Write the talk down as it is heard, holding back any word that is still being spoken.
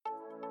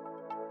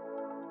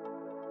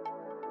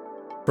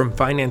From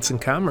Finance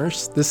and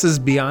Commerce, this is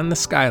Beyond the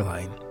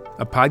Skyline,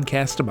 a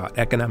podcast about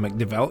economic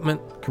development,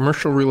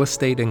 commercial real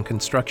estate, and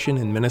construction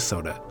in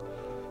Minnesota.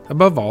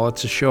 Above all,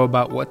 it's a show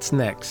about what's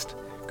next,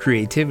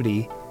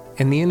 creativity,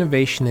 and the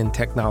innovation and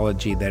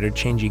technology that are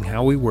changing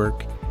how we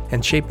work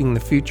and shaping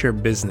the future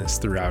of business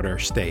throughout our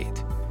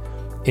state.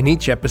 In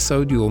each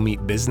episode, you will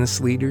meet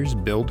business leaders,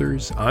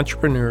 builders,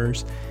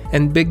 entrepreneurs,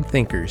 and big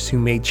thinkers who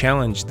may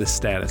challenge the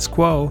status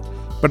quo,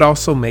 but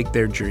also make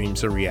their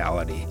dreams a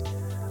reality.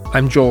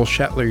 I'm Joel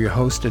Shetler, your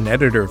host and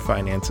editor of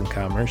Finance and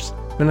Commerce,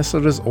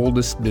 Minnesota's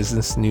oldest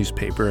business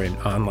newspaper and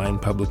online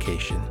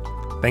publication.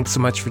 Thanks so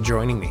much for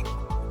joining me.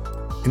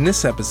 In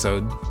this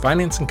episode,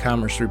 Finance and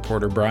Commerce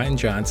reporter Brian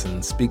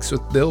Johnson speaks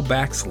with Bill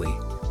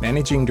Baxley,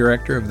 Managing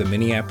Director of the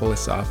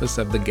Minneapolis office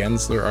of the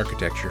Gensler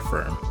architecture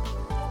firm.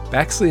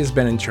 Baxley has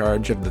been in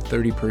charge of the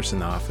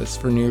 30-person office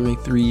for nearly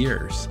 3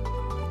 years.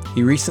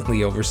 He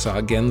recently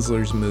oversaw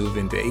Gensler's move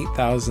into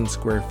 8,000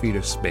 square feet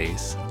of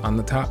space on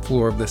the top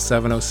floor of the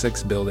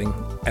 706 building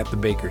at the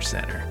Baker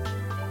Center.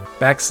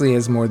 Baxley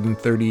has more than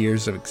 30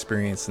 years of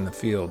experience in the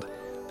field,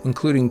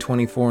 including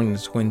 24 in the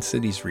Twin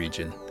Cities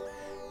region.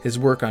 His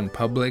work on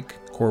public,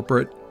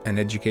 corporate, and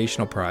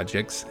educational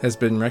projects has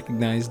been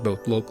recognized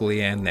both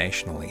locally and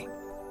nationally.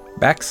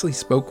 Baxley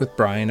spoke with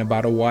Brian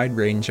about a wide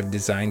range of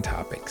design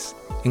topics,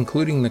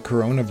 including the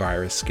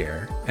coronavirus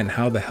scare and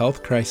how the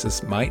health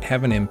crisis might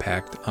have an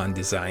impact on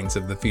designs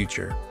of the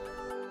future.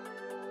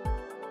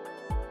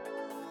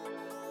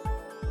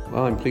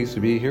 Well, I'm pleased to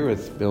be here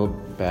with Bill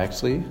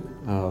Baxley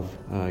of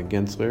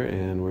Gensler,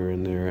 and we're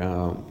in their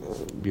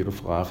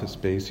beautiful office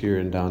space here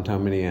in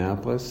downtown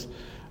Minneapolis,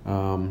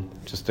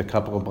 just a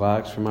couple of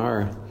blocks from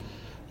our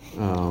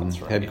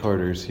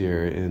headquarters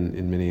here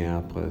in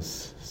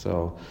Minneapolis.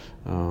 So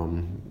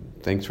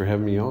thanks for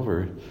having me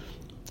over.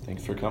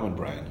 Thanks for coming,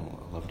 Brian.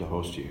 I'd love to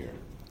host you here.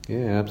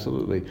 Yeah,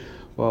 absolutely.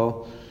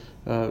 Well,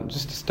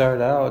 just to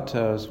start out,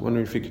 I was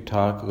wondering if you could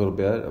talk a little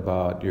bit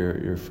about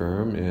your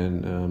firm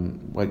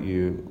and what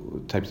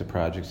types of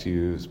projects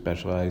you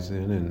specialize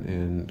in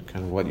and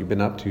kind of what you've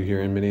been up to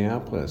here in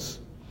Minneapolis.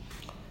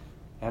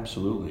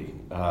 Absolutely.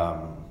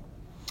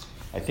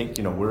 I think,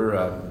 we're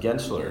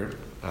Gensler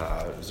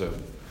is a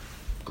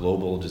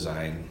global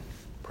design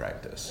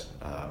practice.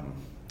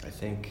 I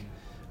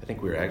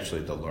think we're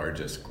actually the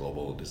largest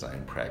global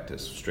design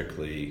practice,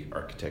 strictly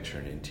architecture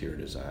and interior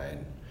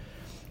design,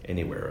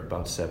 anywhere,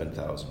 about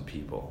 7,000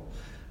 people,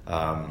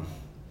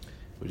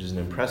 which is an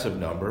impressive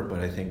number, but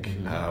I think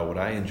what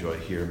I enjoy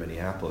here in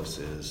Minneapolis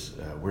is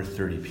we're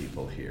 30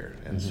 people here,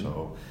 and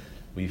so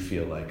we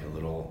feel like a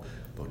little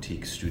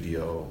boutique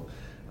studio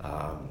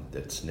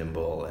that's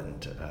nimble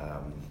and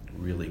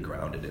really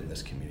grounded in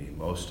this community.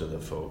 Most of the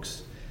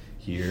folks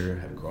here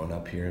have grown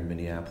up here in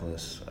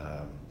Minneapolis.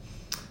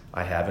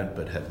 I haven't,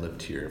 but have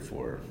lived here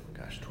for,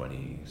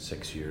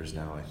 26 years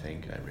now, I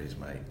think. I raised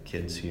my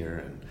kids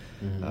here,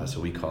 and so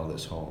we call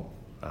this home.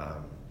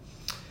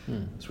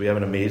 So we have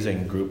an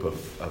amazing group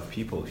of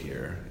people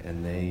here,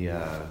 and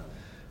the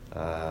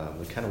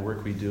kind of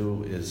work we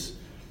do is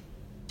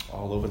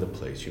all over the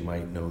place. You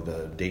might know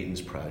the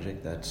Dayton's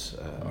project. That's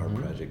our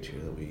project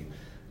here that we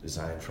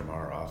designed from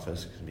our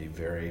office. Can be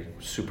very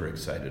super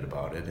excited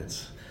about it.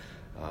 It's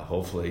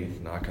hopefully,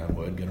 knock on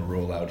wood, going to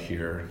roll out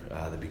here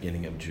the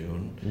beginning of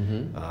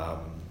June.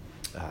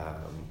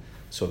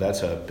 So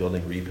that's a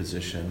building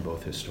reposition,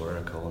 both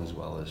historical as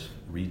well as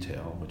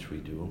retail, which we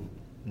do.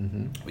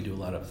 We do a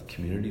lot of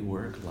community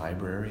work,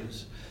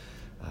 libraries.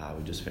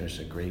 We just finished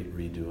a great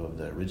redo of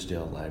the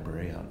Ridgedale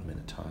Library out in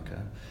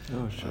Minnetonka.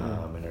 Oh, sure.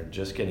 And are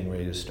just getting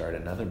ready to start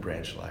another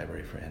branch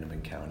library for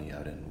Hennepin County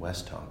out in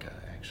West Tonka,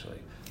 actually.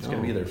 It's going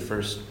to be their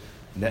first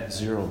net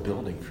zero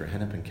building for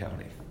Hennepin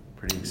County.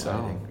 Pretty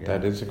exciting. Wow, yeah.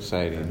 that is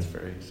exciting. That's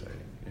very exciting.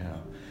 Yeah.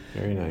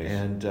 Very nice.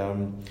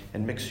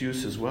 And mixed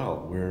use as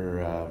well.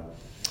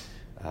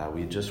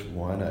 We just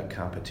won a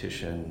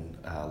competition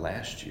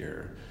last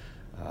year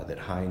that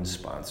Heinz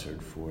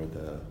sponsored for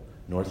the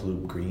North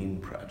Loop Green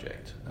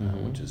project,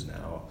 which is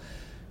now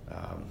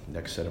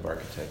next set of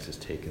architects has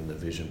taken the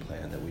vision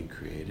plan that we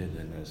created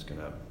and is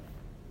going to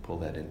pull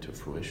that into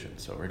fruition.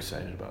 So we're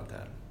excited about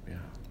that. Yeah.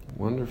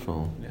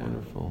 Wonderful. Yeah.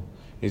 Wonderful.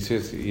 It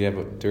says you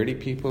have 30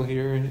 people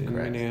here in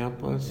Correct.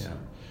 Minneapolis.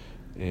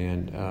 Yeah.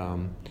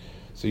 And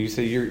so you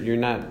say you're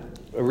not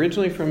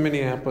originally from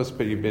Minneapolis,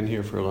 but you've been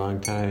here for a long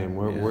time.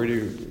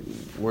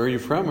 Where are you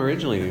from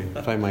originally,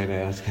 if I might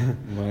ask?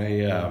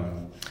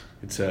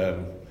 It's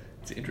an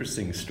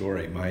interesting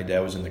story. My dad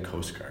was in the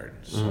Coast Guard,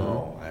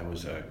 so I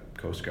was a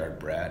Coast Guard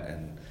brat,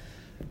 and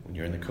when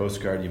you're in the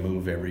Coast Guard, you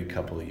move every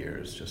couple of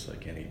years, just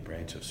like any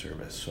branch of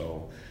service.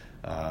 So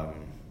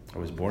I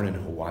was born in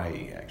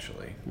Hawaii,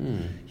 actually,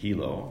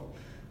 Hilo.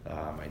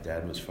 My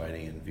dad was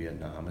fighting in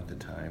Vietnam at the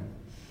time.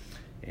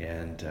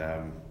 And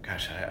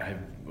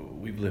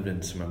we've lived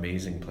in some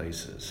amazing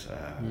places.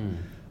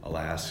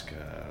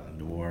 Alaska,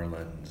 New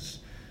Orleans,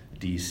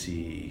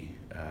 D.C.,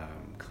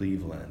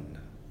 Cleveland,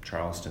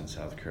 Charleston,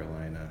 South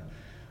Carolina.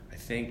 I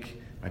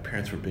think my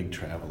parents were big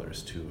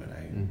travelers too,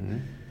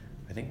 and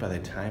I I think by the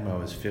time I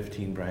was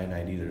 15, Brian,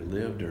 I'd either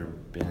lived or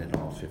been in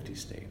all 50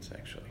 states,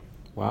 actually.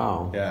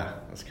 Wow. Yeah,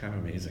 that's kind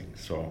of amazing.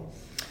 So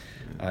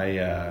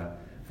I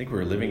think we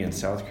were living in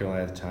South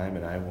Carolina at the time,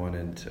 and I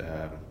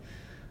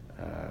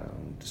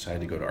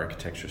decided to go to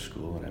architecture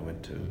school, and I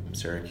went to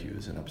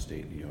Syracuse in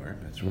upstate New York.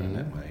 That's where I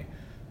met my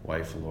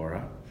wife,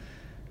 Laura.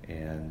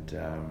 And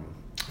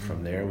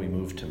from there, we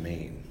moved to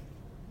Maine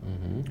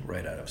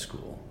right out of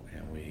school,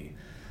 and we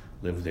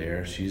lived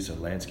there. She's a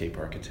landscape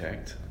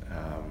architect,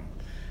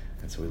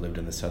 and so we lived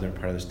in the southern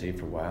part of the state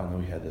for a while, and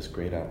then we had this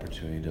great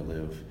opportunity to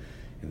live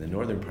in the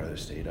northern part of the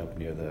state, up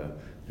near the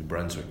New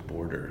Brunswick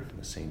border,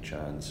 the St.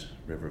 Johns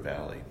River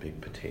Valley,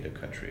 big potato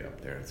country up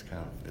there.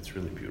 It's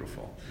really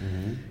beautiful.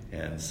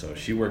 And so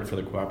she worked for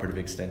the Cooperative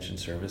Extension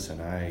Service,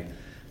 and I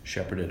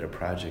shepherded a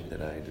project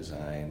that I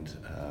designed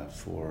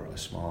for a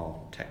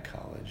small tech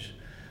college.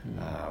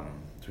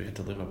 So we had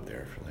to live up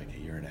there for like a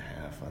year and a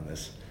half on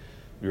this.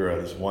 We were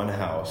at this one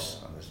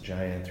house on this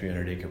giant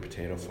 300-acre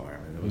potato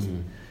farm, and it was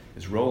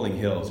it's rolling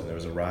hills, and there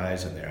was a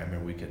rise in there. I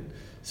remember we could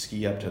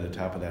ski up to the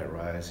top of that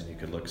rise, and you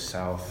could look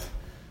south.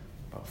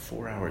 About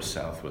 4 hours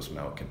south was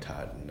Mount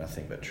Katahdin,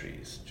 nothing but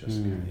trees.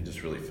 You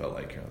just really felt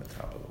like you're on the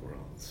top of the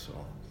world. So,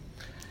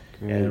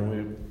 and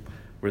we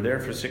were there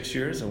for 6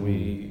 years, and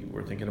we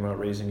were thinking about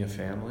raising a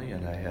family.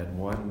 And I had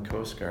one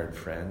Coast Guard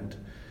friend,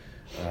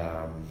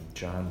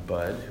 John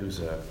Budd, who's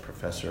a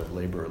professor of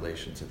labor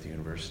relations at the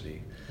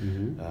university,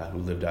 who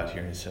lived out here,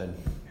 and he said,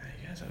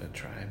 "You guys ought to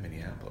try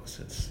Minneapolis.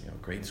 It's a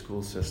great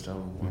school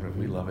system.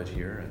 We love it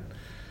here." And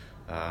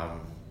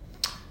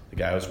the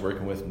guy I was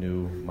working with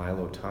knew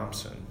Milo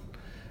Thompson,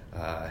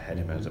 had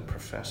him as a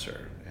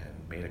professor,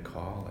 and made a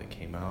call. I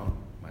came out.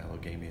 Milo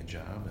gave me a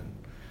job, and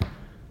the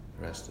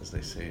rest, as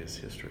they say, is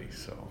history.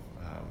 So,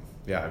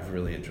 I've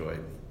really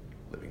enjoyed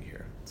living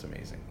here. It's an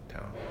amazing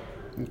town.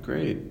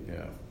 Great.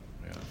 Yeah.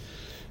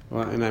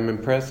 Well, and I'm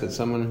impressed that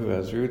someone who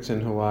has roots in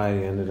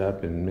Hawaii ended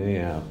up in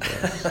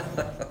Minneapolis.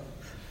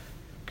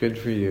 Good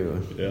for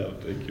you. Yeah,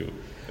 thank you.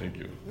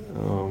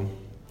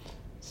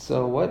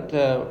 So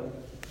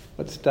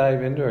let's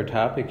dive into our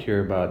topic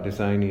here about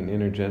designing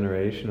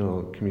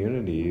intergenerational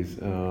communities.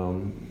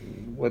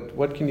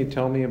 What can you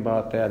tell me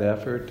about that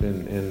effort,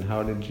 and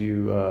how did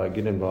you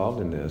get involved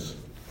in this?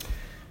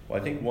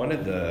 Well, I think one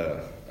of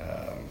the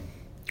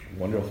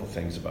wonderful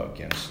things about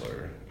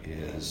Gensler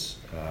is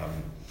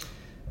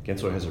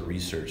Gensler has a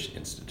research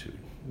institute,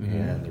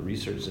 and the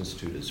research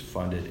institute is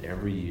funded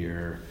every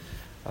year,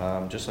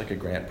 just like a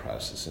grant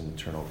process, an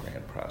internal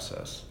grant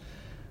process.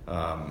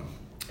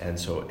 And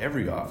so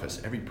every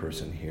office, every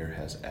person here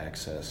has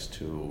access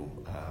to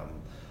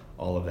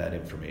all of that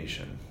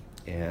information.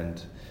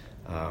 And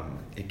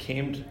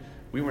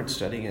we weren't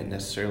studying it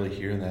necessarily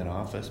here in that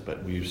office,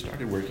 but we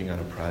started working on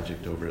a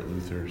project over at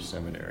Luther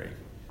Seminary,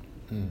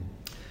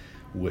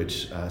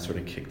 which sort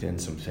of kicked in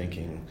some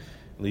thinking,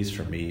 at least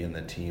for me and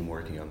the team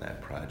working on that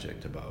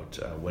project, about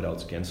what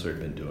else Gensler had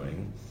been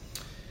doing.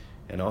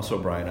 And also,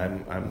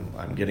 Brian,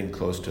 I'm getting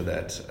close to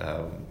that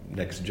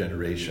next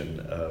generation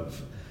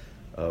of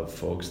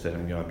folks that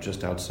I'm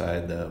just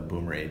outside the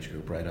boomer age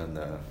group, right on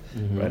the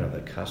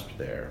cusp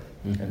there.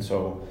 And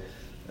so,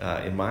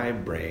 in my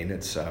brain,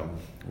 it's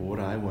what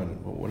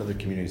are the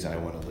communities I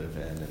want to live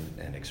in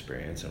and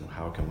experience, and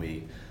how can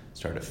we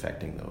start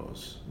affecting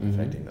those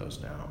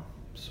now?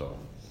 So,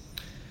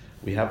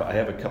 I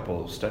have a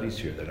couple of studies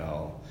here that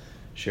I'll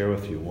share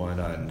with you. One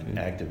on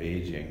active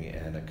aging,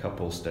 and a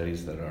couple of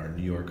studies that our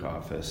New York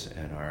office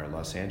and our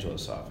Los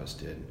Angeles office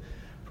did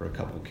for a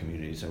couple of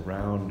communities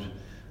around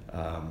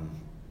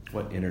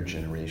what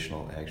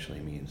intergenerational actually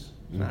means.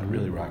 It's not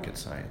really rocket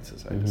science,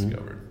 as I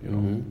discovered.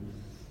 Yeah.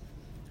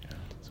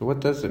 So what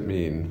does it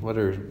mean? What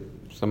are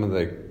some of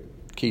the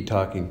key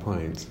talking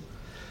points?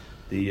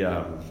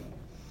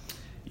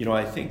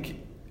 I think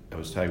I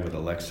was talking with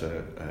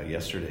Alexa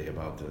yesterday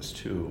about this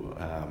too.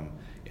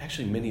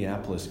 Actually,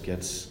 Minneapolis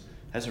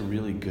has a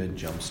really good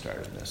jump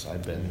start in this.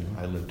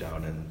 I live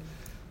down in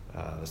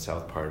the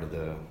south part of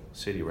the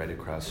city, right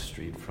across the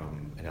street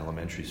from an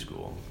elementary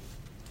school.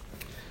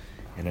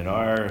 And in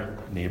our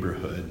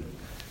neighborhood,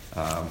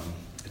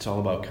 it's all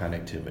about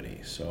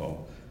connectivity.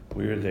 So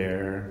we're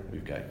there,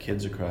 we've got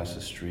kids across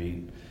the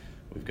street,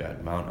 we've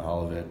got Mount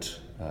Olivet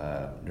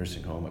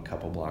nursing home a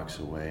couple blocks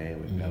away,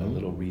 we've got a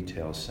little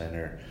retail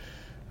center.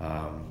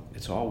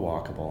 It's all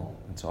walkable,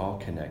 it's all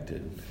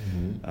connected.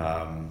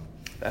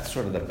 That's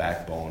sort of the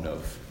backbone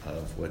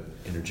of what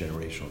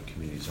intergenerational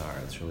communities are.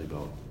 It's really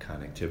about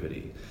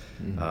connectivity.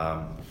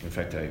 In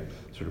fact, I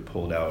sort of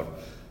pulled out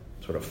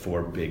sort of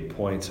 4 big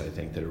points I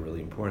think that are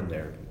really important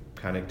there: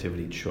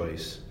 connectivity,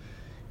 choice,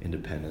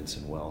 independence,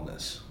 and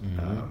wellness.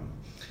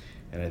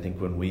 And I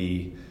think when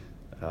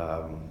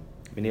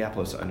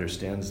Minneapolis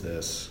understands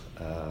this,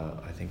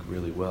 I think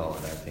really well,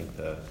 and I think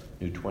the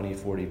new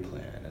 2040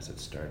 plan, as it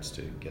starts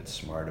to get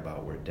smart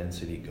about where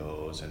density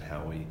goes and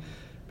how we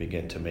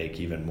begin to make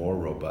even more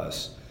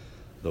robust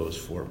those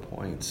 4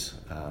 points,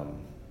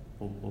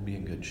 we'll be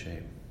in good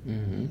shape.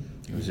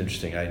 It was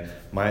interesting.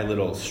 My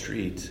little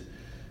street,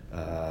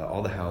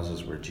 all the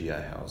houses were GI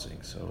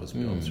housing, so it was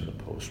built sort of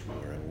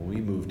post-war. And when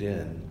we moved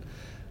in,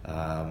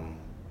 I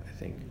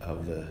think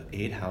of the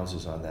 8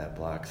 houses on that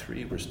block,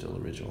 3 were still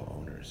original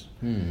owners.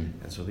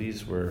 And so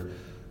these were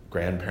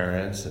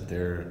grandparents that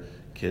their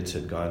kids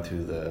had gone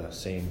through the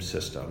same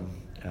system.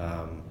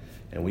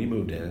 And we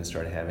moved in and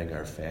started having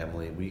our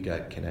family. We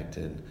got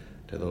connected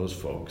to those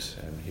folks.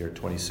 And here,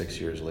 26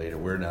 years later,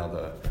 we're now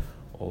the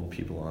old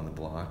people on the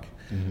block.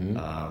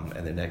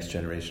 And the next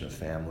generation of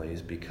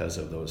families, because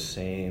of those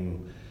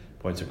same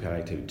points of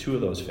connectivity. 2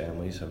 of those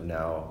families have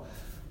now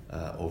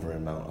over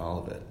in Mount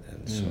Olivet.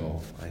 And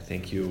so I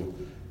think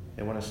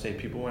they want to stay,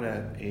 people want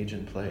to age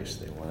in place.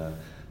 They want to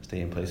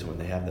stay in place. And when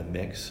they have the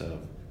mix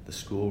of the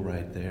school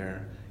right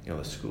there,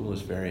 the school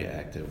is very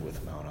active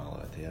with Mount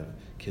Olivet. They have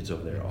kids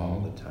over there all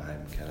the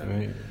time, kind of.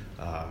 Right.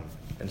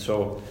 And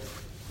so,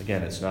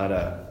 again, there's not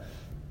a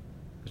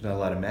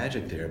lot of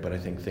magic there, but I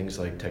think things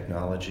like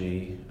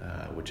technology,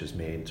 which has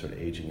made sort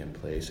of aging in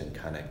place and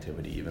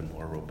connectivity even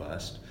more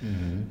robust.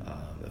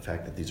 The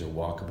fact that these are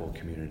walkable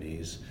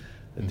communities,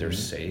 that they're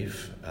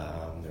safe,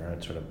 there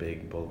aren't sort of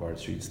big boulevard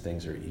streets,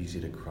 things are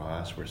easy to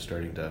cross. We're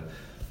starting to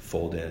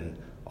fold in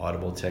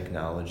audible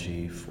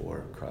technology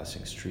for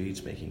crossing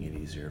streets, making it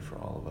easier for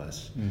all of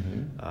us.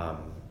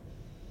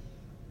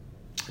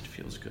 It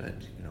feels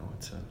good,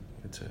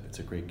 it's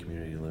a great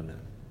community to live in.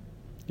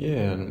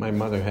 Yeah, and my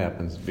mother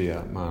happens to be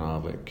at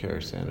Mount Olivet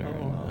Care Center,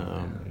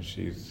 and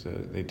she's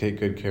they take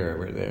good care of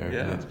her there.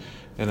 Yeah.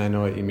 And I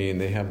know what you mean.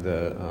 They have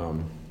the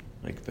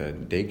the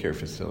daycare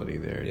facility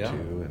there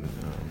too, and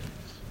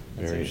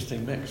it's an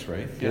interesting mix,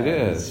 right? It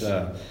is.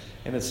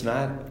 And it's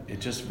not. It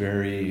just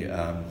very.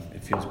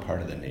 It feels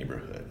part of the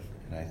neighborhood,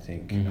 and I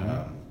think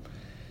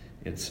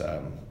it's.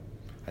 I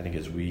think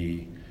as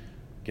we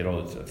get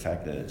older, the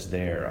fact that it's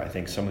there, I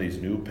think some of these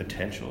new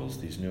potentials,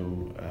 these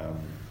new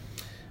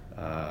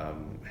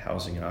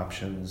housing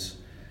options,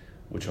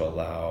 which will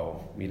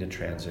allow me to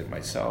transit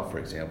myself, for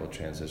example,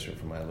 transition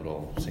from my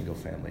little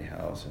single-family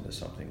house into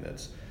something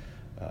that's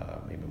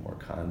maybe more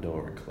condo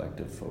or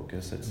collective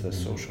focus. It's the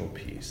social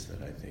piece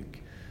that I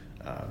think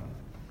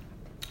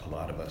a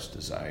lot of us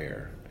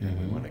desire, and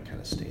we want to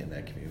kind of stay in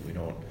that community. We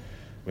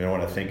don't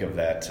want to think of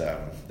that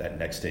that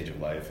next stage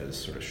of life as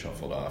sort of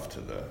shuffled off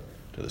to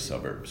the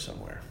suburbs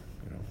somewhere.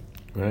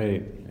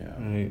 Right. Yeah.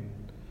 Right.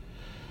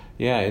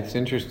 Yeah, it's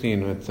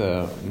interesting. With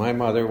my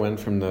mother went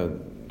from the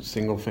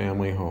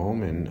single-family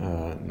home in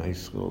a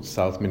nice little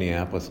South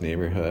Minneapolis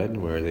neighborhood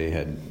where they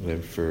had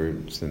lived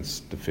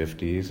since the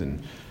 50s,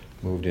 and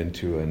moved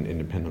into an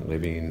independent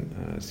living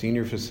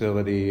senior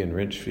facility in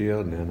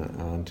Richfield, and then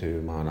on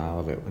to Mount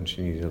Olivet when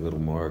she needed a little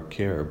more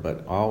care,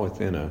 but all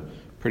within a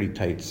pretty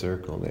tight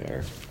circle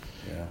there.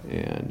 Yeah.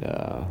 And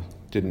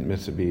didn't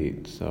miss a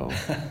beat, so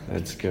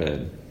that's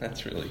good.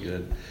 That's really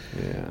good.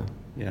 Yeah.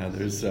 Yeah,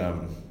 there's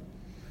a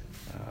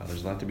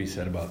lot to be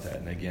said about that.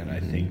 And again, I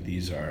think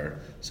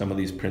some of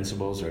these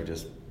principles are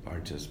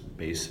just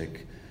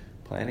basic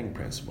planning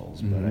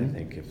principles. But I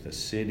think if the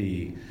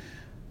city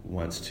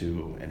wants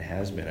to, and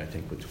has been, I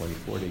think with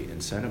 2040,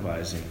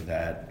 incentivizing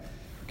that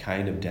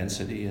kind of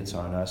density, it's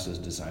on us as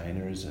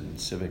designers and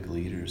civic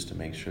leaders to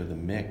make sure the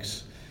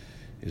mix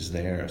is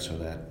there, so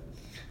that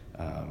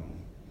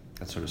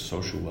that sort of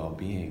social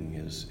well-being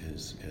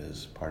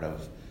is part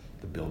of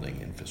the building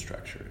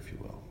infrastructure, if you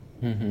will.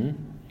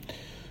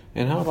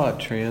 And how about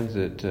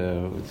transit?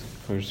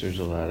 Of course, there's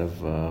a lot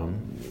of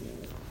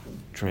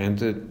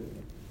transit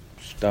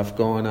stuff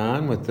going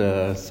on with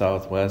the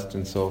Southwest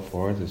and so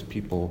forth as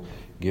people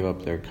give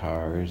up their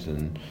cars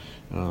and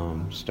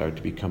start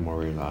to become more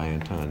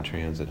reliant on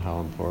transit. How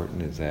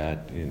important is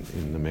that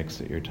in the mix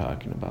that you're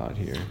talking about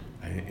here?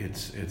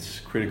 It's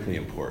critically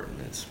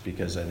important. It's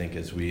because I think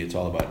it's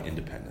all about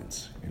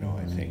independence.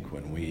 I think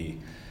when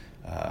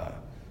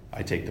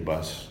I take the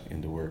bus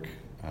into work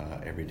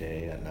every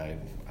day, and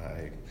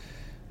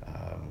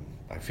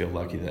I feel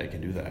lucky that I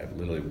can do that. I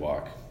literally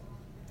walk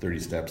 30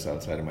 steps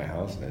outside of my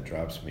house, and it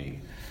drops me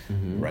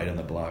right on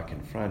the block in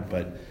front.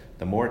 But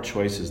the more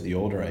choices, the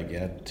older I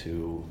get,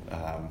 to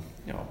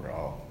we're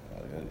all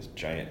these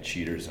giant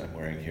cheaters I'm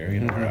wearing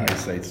here. Our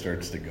eyesight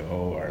starts to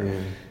go, our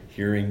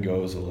hearing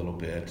goes a little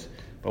bit,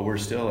 but we're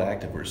still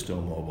active, we're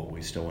still mobile,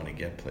 we still want to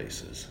get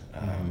places.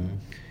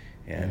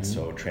 And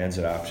so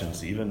transit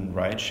options, even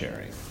ride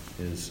sharing,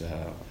 is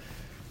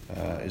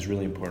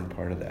really important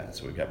part of that.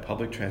 So we've got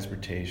public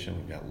transportation,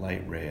 we've got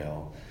light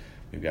rail,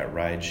 we've got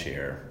ride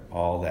share.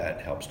 All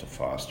that helps to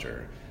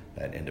foster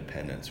that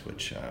independence,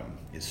 which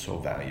is so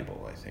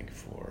valuable, I think,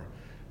 for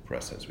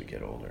us as we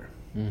get older.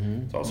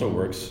 It also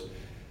works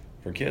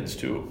for kids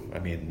too. I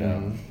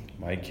mean,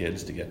 my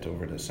kids, to get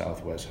over to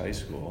Southwest High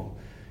School,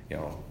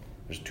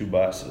 there's 2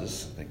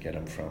 buses that get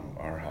them from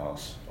our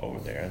house over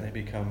there, and they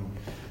become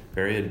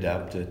very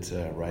adept at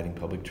riding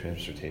public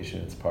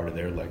transportation. It's part of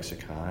their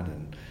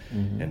lexicon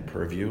and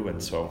purview, and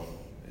so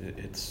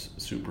it's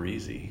super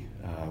easy.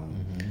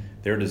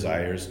 Their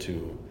desires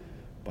to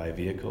buy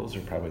vehicles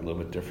are probably a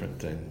little bit different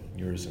than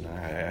yours and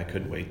I. I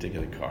couldn't wait to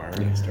get a car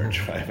and start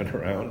driving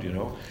around,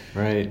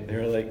 Right. They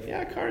were like,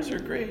 yeah, cars are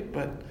great,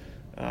 but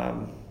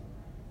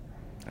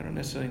I don't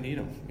necessarily need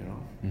them.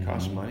 It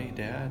costs money,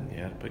 Dad.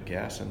 You had to put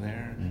gas in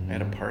there. I had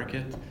to park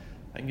it.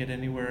 I can get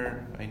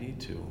anywhere I need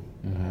to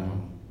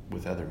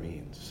with other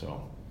means.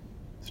 So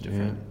it's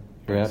different. Yeah.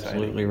 You're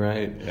absolutely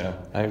right. Yeah.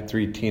 I have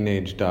 3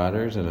 teenage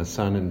daughters and a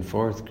son in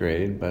 4th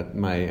grade, but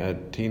my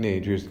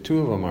teenagers, 2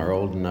 of them are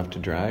old enough to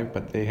drive,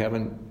 but they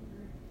haven't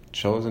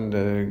chosen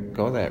to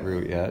go that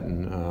route yet.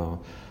 And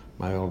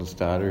my oldest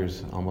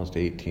daughter's almost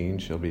 18.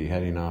 She'll be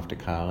heading off to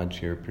college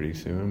here pretty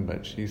soon,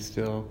 but she's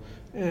still,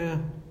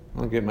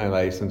 I'll get my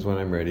license when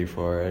I'm ready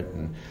for it.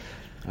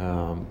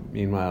 And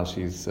meanwhile,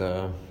 she's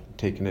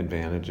taking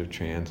advantage of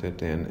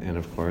transit and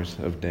of course,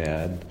 of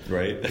Dad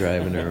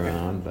driving her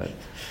around. But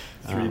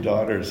 3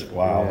 daughters.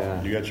 Wow.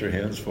 Yeah. You got your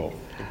hands full.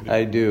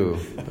 I do,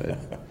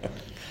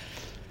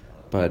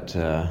 but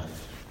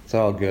it's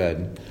all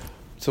good.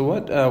 So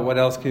what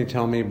else can you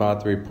tell me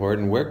about the report,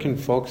 and where can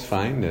folks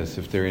find this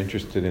if they're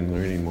interested in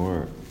learning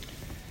more?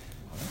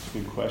 That's a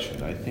good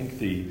question. I think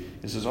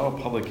this is all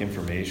public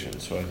information,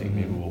 so I think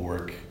maybe we'll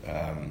work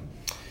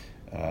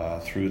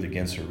through the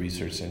Gensler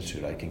Research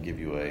Institute. I can give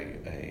you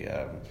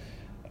a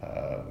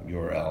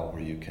URL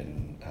where you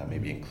can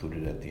maybe include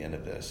it at the end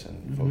of this,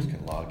 and folks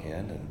can log in.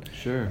 And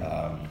Sure.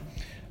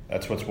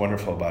 That's what's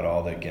wonderful about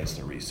all the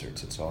Gensler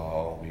research.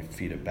 We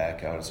feed it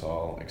back out. It's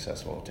all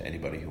accessible to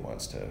anybody who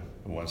wants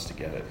to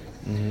get it.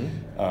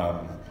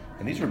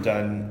 And these were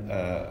done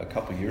a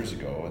couple years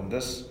ago. And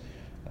this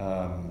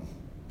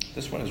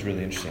one is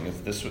really interesting.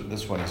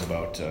 This one is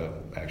about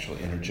actual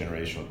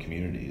intergenerational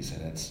communities,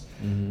 and it's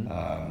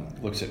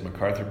looks at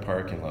MacArthur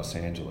Park in Los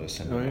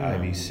Angeles and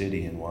Ivy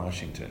City in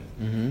Washington.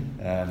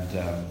 And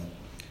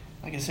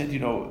like I said,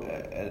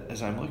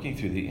 as I'm looking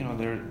through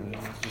they're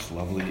just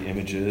lovely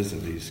images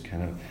of these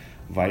kind of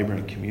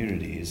vibrant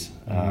communities.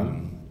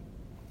 And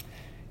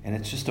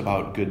it's just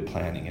about good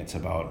planning. It's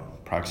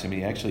about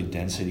proximity. Actually,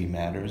 density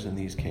matters in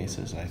these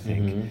cases, I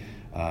think.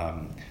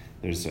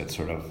 There's that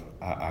sort of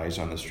eyes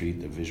on the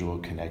street, the visual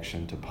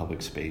connection to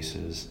public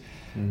spaces.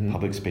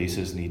 Public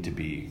spaces need to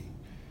be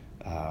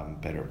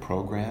better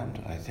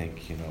programmed. I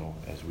think,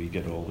 as we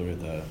get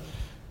older,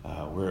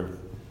 we're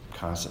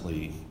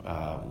constantly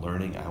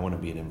learning. I want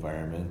to be an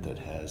environment that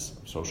has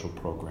social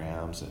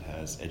programs, that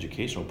has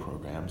educational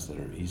programs that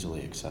are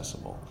easily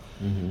accessible.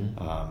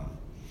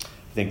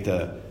 I think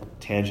the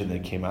tangent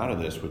that came out of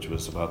this, which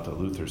was about the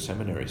Luther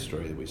Seminary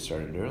story that we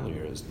started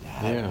earlier, is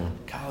that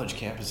college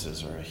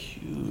campuses are a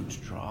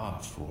huge draw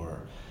for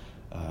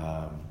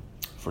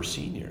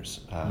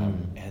seniors,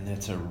 and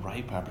it's a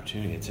ripe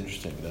opportunity. It's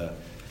interesting. The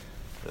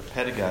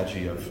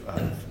pedagogy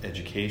of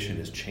education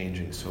is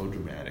changing so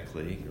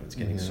dramatically. It's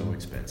getting so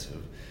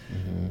expensive,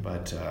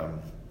 but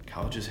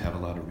colleges have a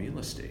lot of real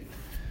estate,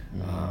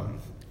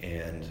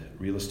 and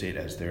real estate,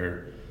 as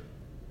their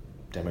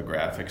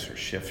demographics are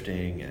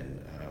shifting and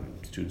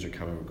students are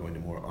going to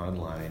more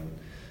online,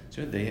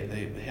 so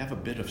they have a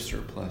bit of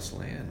surplus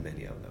land,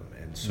 many of them,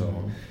 and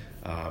so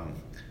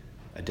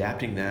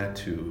adapting that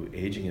to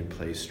aging in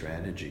place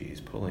strategies,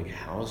 pulling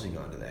housing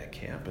onto that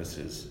campus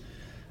is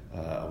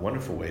a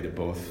wonderful way to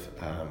both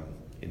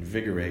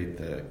invigorate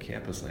the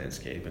campus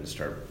landscape and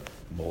start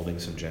molding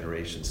some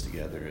generations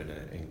together in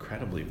an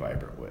incredibly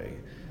vibrant way.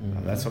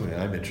 That's something that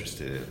I'm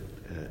interested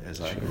in as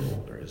I grow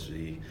older.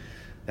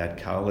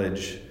 That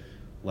college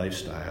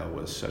lifestyle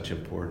was such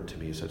important to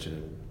me, such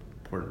an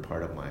important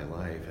part of my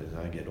life. As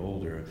I get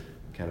older,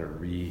 kind of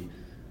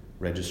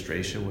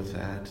re-registration with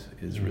that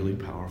is really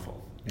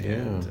powerful.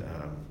 And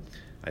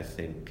I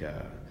think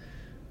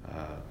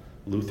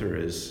Luther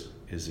is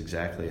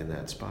exactly in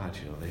that spot.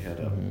 They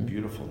had a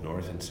beautiful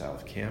north and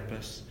south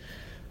campus.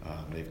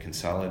 They've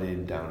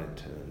consolidated down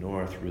into the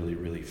north, really,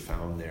 really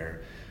found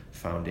their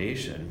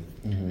foundation.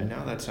 And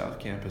now that south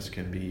campus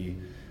can be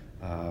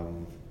a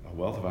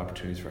wealth of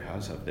opportunities for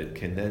housing that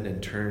can then in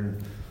turn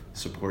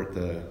support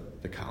the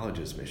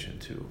college's mission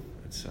too.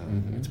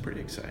 It's pretty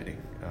exciting.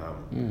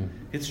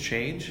 It's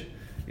change.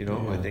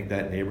 I think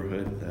that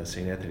neighborhood, the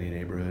St. Anthony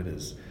neighborhood,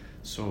 is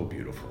so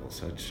beautiful,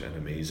 such an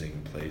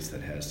amazing place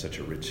that has such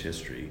a rich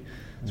history.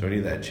 So any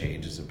of that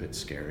change is a bit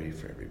scary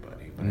for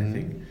everybody. But I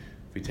think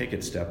if we take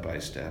it step by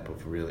step,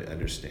 if we really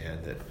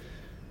understand that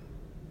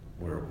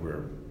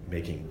we're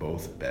making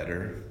both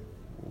better,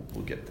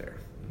 we'll get there.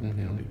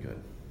 It'll be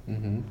good.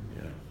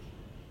 Yeah.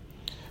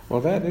 Well,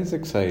 that is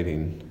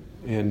exciting.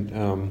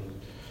 And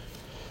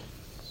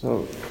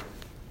so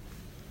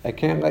I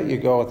can't let you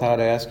go without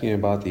asking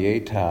about the A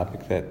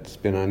topic that's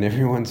been on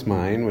everyone's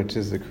mind, which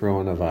is the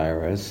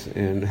coronavirus.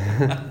 And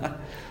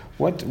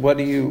what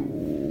do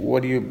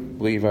you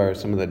believe are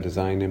some of the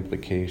design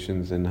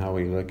implications and how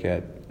we look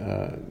at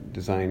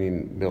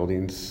designing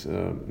buildings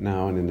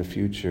now and in the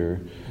future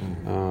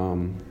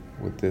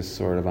with this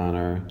sort of on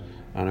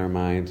our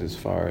minds as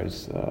far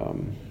as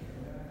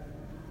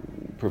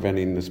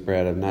preventing the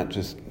spread of not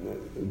just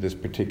this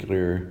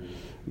particular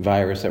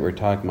virus that we're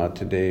talking about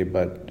today,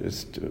 but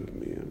just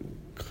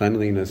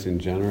cleanliness in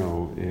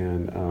general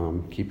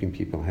and keeping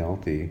people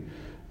healthy.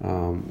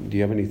 Do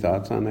you have any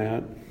thoughts on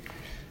that?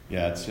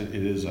 Yeah, it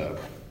is a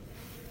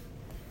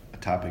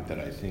topic that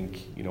I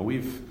think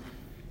we've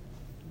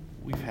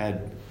we've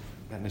had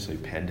not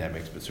necessarily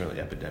pandemics, but certainly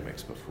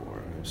epidemics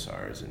before,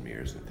 SARS and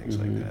MERS and things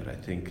like that. I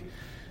think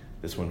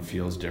this one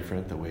feels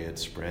different, the way it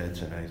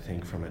spreads, and I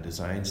think from a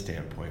design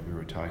standpoint, we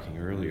were talking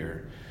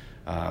earlier,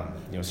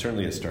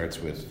 certainly it starts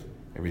with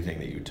everything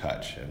that you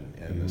touch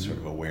and the sort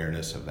of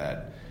awareness of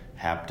that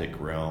haptic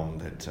realm,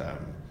 that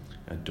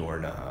a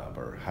doorknob,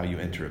 or how you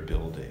enter a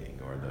building,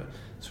 or the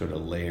sort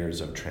of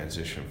layers of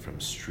transition from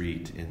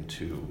street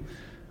into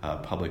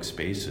public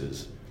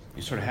spaces.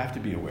 You sort of have to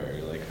be aware.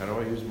 You're like, how do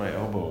I use my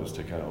elbows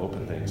to kind of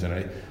open things?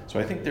 And so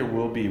I think there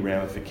will be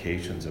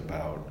ramifications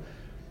about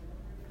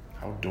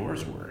how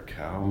doors work,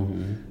 how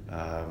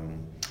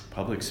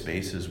public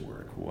spaces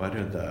work. What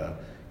are the,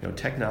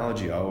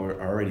 technology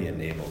already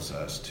enables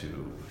us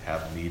to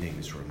have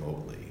meetings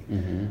remotely.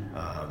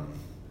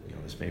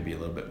 This may be a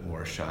little bit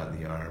more shot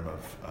in the arm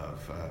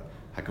of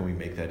how can we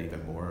make that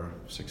even more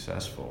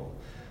successful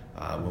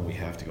when we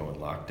have to go in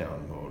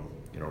lockdown mode.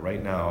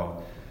 Right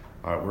now,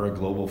 we're a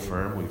global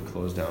firm. We've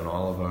closed down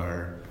all of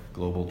our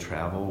global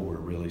travel. We're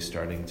really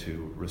starting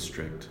to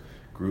restrict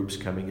groups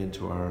coming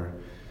into our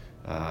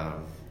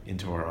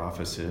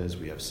offices.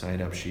 We have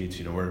sign-up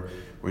sheets.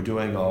 We're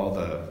doing all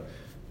the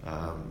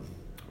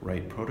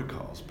right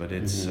protocols, but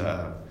it's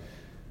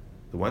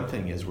the one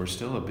thing is we're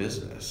still a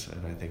business,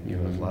 and I think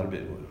a lot of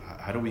it.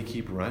 How do we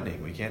keep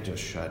running? We can't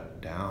just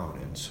shut down,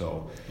 and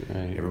so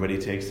everybody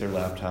takes their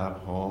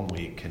laptop home.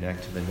 We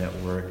connect to the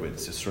network.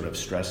 It's just sort of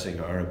stressing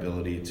our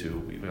ability to.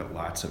 We've got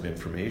lots of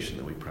information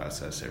that we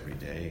process every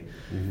day.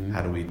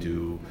 How do we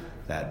do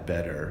that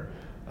better?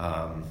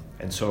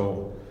 And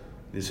so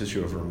this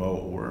issue of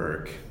remote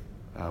work,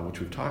 which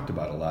we've talked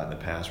about a lot in the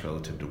past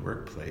relative to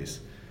workplace,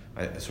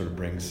 it sort of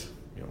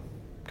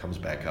comes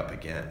back up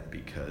again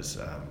because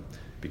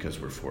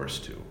we're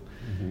forced to.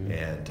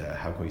 And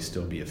how can we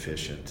still be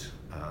efficient?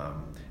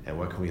 And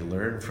what can we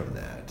learn from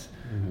that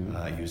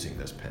using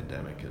this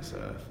pandemic as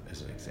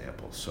an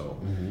example? So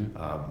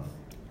a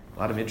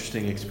lot of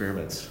interesting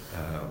experiments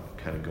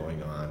kind of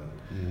going on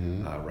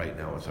right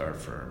now with our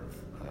firm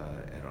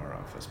and our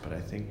office. But I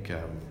think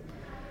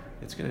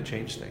it's going to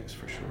change things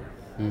for sure.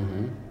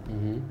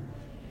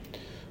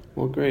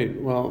 Well, great.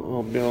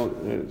 Well, Bill,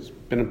 it's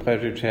been a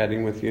pleasure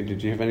chatting with you.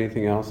 Did you have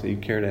anything else that you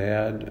care to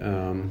add?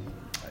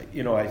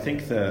 I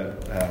think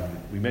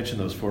we mentioned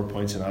those 4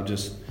 points, and I'll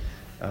just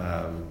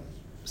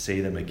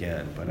say them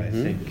again. But I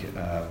think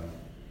the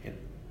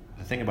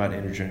thing about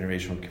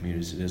intergenerational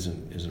communities, it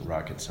isn't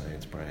rocket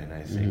science, Brian.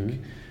 I think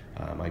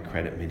I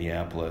credit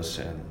Minneapolis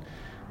and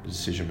the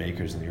decision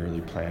makers and the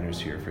early planners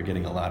here for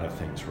getting a lot of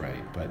things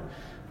right. But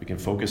we can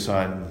focus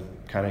on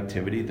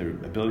connectivity, the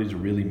ability to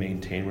really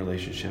maintain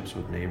relationships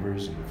with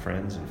neighbors and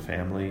friends and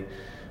family,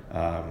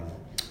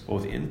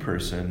 both in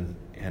person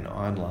and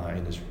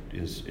online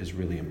is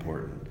really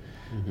important.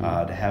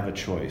 To have a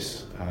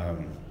choice,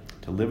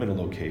 to live in a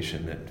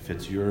location that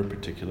fits your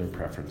particular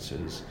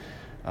preferences,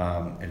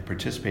 and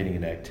participating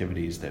in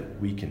activities that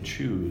we can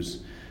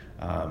choose,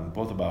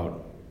 both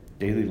about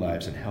daily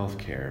lives and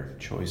healthcare.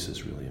 Choice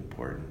is really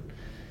important.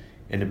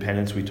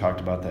 Independence, we talked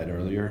about that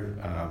earlier.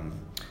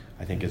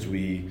 I think as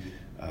we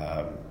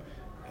are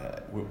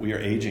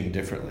aging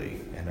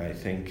differently, and I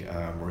think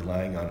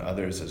relying on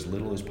others as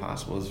little as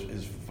possible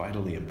is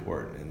vitally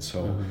important. And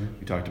so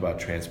we talked about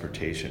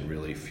transportation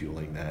really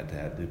fueling that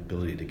the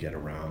ability to get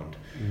around,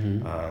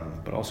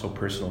 but also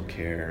personal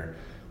care,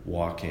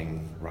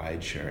 walking,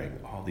 ride sharing.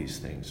 All these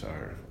things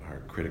are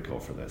critical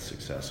for the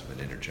success of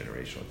an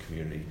intergenerational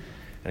community.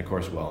 And of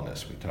course,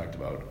 wellness. We talked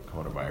about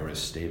coronavirus,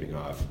 staving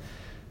off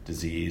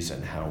disease,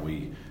 and how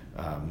we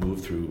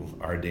move through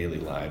our daily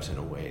lives in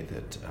a way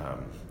that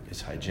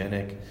is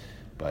hygienic,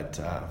 but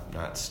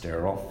not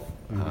sterile,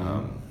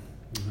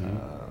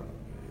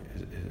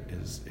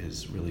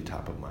 is really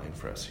top of mind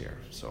for us here.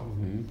 So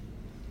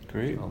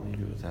Great. I'll leave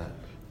you with that.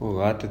 Well, a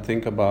lot to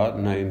think about,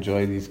 and I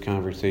enjoy these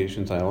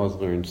conversations. I always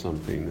learn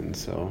something, and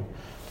so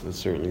that's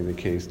certainly the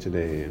case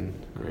today. And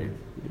great.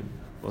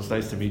 Well, it's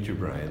nice to meet you,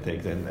 Brian.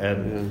 Thanks,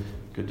 and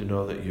good to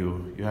know that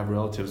you have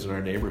relatives in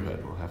our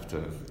neighborhood. We'll have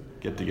to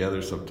get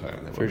together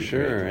sometime. That for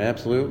sure, great.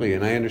 Absolutely.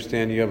 And I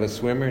understand you have a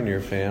swimmer in your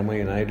family,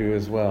 and I do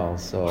as well.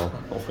 So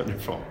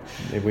wonderful.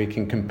 Maybe we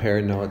can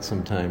compare notes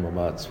sometime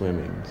about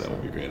swimming. That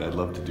would be great. I'd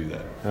love to do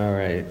that. All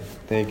right.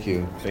 Thank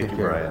you. Thank you,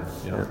 Brian.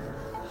 Yeah.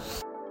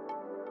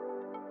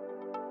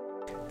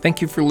 Thank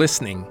you for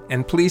listening,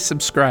 and please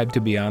subscribe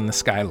to Beyond the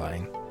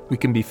Skyline. We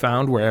can be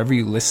found wherever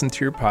you listen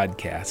to your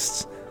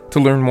podcasts.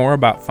 To learn more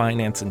about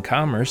finance and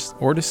commerce,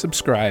 or to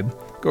subscribe,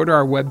 go to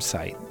our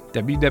website,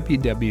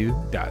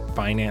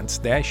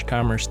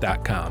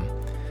 www.finance-commerce.com.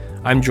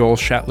 I'm Joel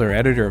Shetler,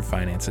 editor of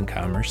Finance and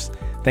Commerce.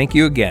 Thank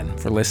you again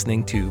for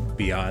listening to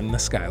Beyond the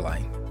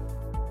Skyline.